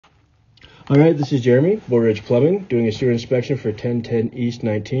Alright, this is Jeremy, Bull Ridge Plumbing, doing a sewer inspection for 1010 East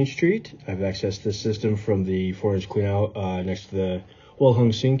 19th Street. I've accessed this system from the 4-inch cleanout next to the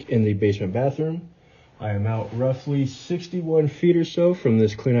wall-hung sink in the basement bathroom. I am out roughly 61 feet or so from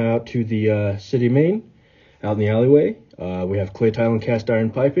this cleanout to the city main, out in the alleyway. We have clay tile and cast iron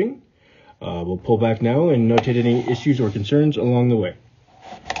piping. We'll pull back now and notate any issues or concerns along the way.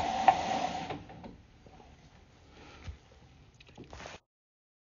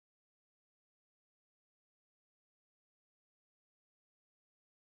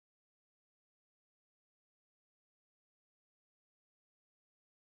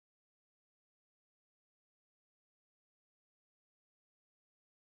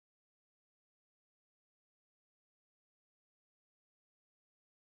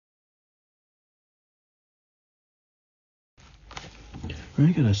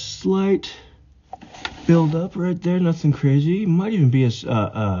 Right, got a slight build up right there, nothing crazy. Might even be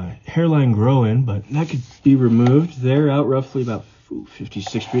a hairline grow-in, but that could be removed. They're out roughly about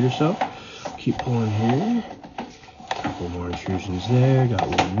 56 feet or so. Keep pulling here. Couple more intrusions there. Got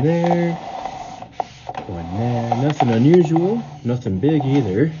one there. One there. Nothing unusual. Nothing big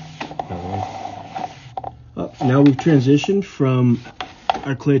either. Now we've transitioned from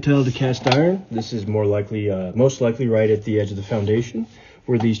our clay tile to cast iron. This is more likely, most likely right at the edge of the foundation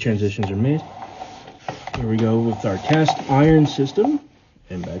where these transitions are made. Here we go with our cast iron system,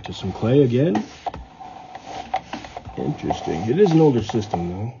 and back to some clay again. Interesting. It is an older system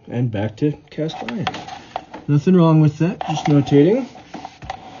though, and back to cast iron. Nothing wrong with that, just notating.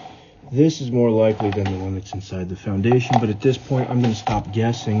 This is more likely than the one that's inside the foundation, but at this point I'm going to stop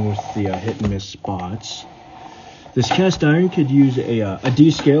guessing with the hit and miss spots. This cast iron could use a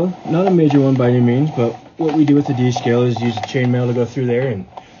D-scale, not a major one by any means, but what we do with the D-scale is use a chainmail to go through there, and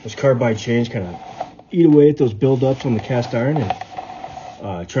those carbide chains kind of eat away at those buildups on the cast iron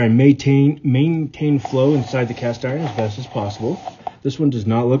and try and maintain flow inside the cast iron as best as possible. This one does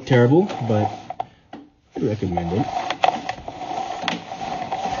not look terrible, but I recommend it.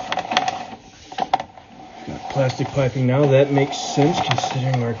 Got plastic piping now. That makes sense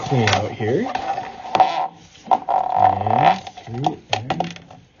considering our clean out here. And through and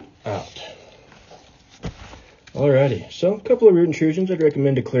out. Alrighty, so a couple of root intrusions I'd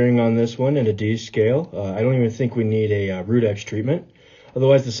recommend a clearing on this one and a D scale. I don't even think we need a root X treatment.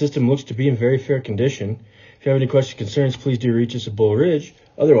 Otherwise, the system looks to be in very fair condition. If you have any questions or concerns, please do reach us at Bull Ridge.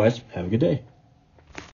 Otherwise, have a good day.